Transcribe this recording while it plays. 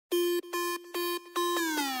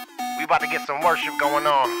about to get some worship going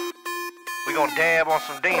on. We gonna dab on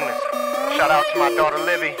some demons. Shout out to my daughter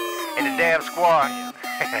Livy and the dab squad.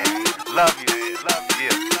 Love you, love you.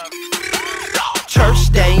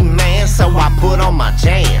 Church day, man, so I put on my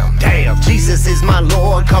jam. Damn. Jesus is my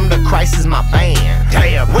Lord, come to Christ is my band.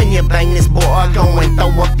 Damn. When you bang this boy, go and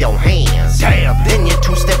throw up your hands. Damn. Then you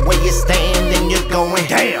two-step where you stand, then you're going.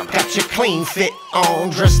 Damn. Got your clean fit on,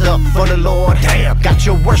 dressed up for the Lord. Damn. Got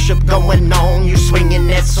your worship going on, you swinging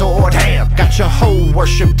that sword. Damn. Got your whole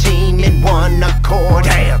worship team in one accord.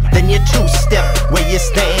 Damn. Then you two-step where you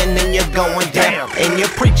stand, then you're going. Damn. And your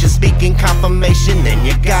preacher speaking confirmation, then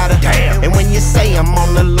you gotta. Damn. And when you say I'm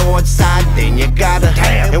on the Lord's side, then you gotta.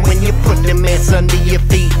 Damn. And when you put the mess under your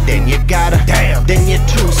feet, then you gotta. Damn. Then you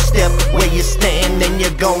two-step where you stand, then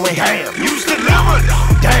you're going. Damn. You's delivered.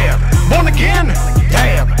 Damn. Born again.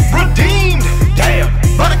 Damn. Redeemed. Damn.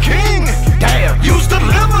 By the King. Damn. You's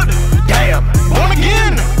delivered. Damn. Born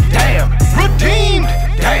again. Damn. Redeemed.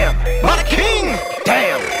 Damn. By the King.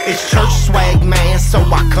 Damn. It's church swag, man, so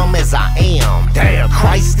I come as I am. Damn.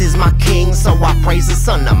 Christ is my king, so I praise the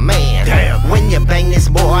Son of Man. Damn. When you bang this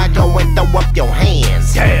boy, go and throw up your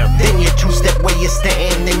hands. Damn. Then you two-step where you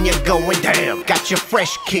stand, then you're going. Damn. Got your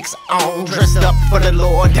fresh kicks on, dressed up for the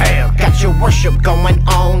Lord. Damn. Got your worship going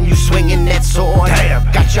on, you swinging that sword.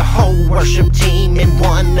 Damn. Got your whole worship team in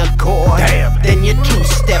one accord. Damn. Then you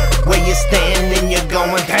two-step where you stand, then you're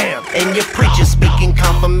going. Damn. And your preacher speaking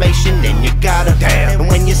confirmation, then you gotta. Damn. And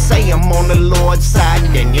when you say I'm on the Lord's side,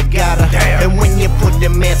 then you gotta. Damn. And when you put the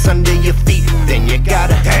mess under your feet, then you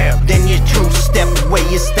gotta. Damn. Then you two-step where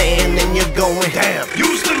you stand, then you're going. Damn.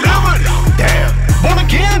 You's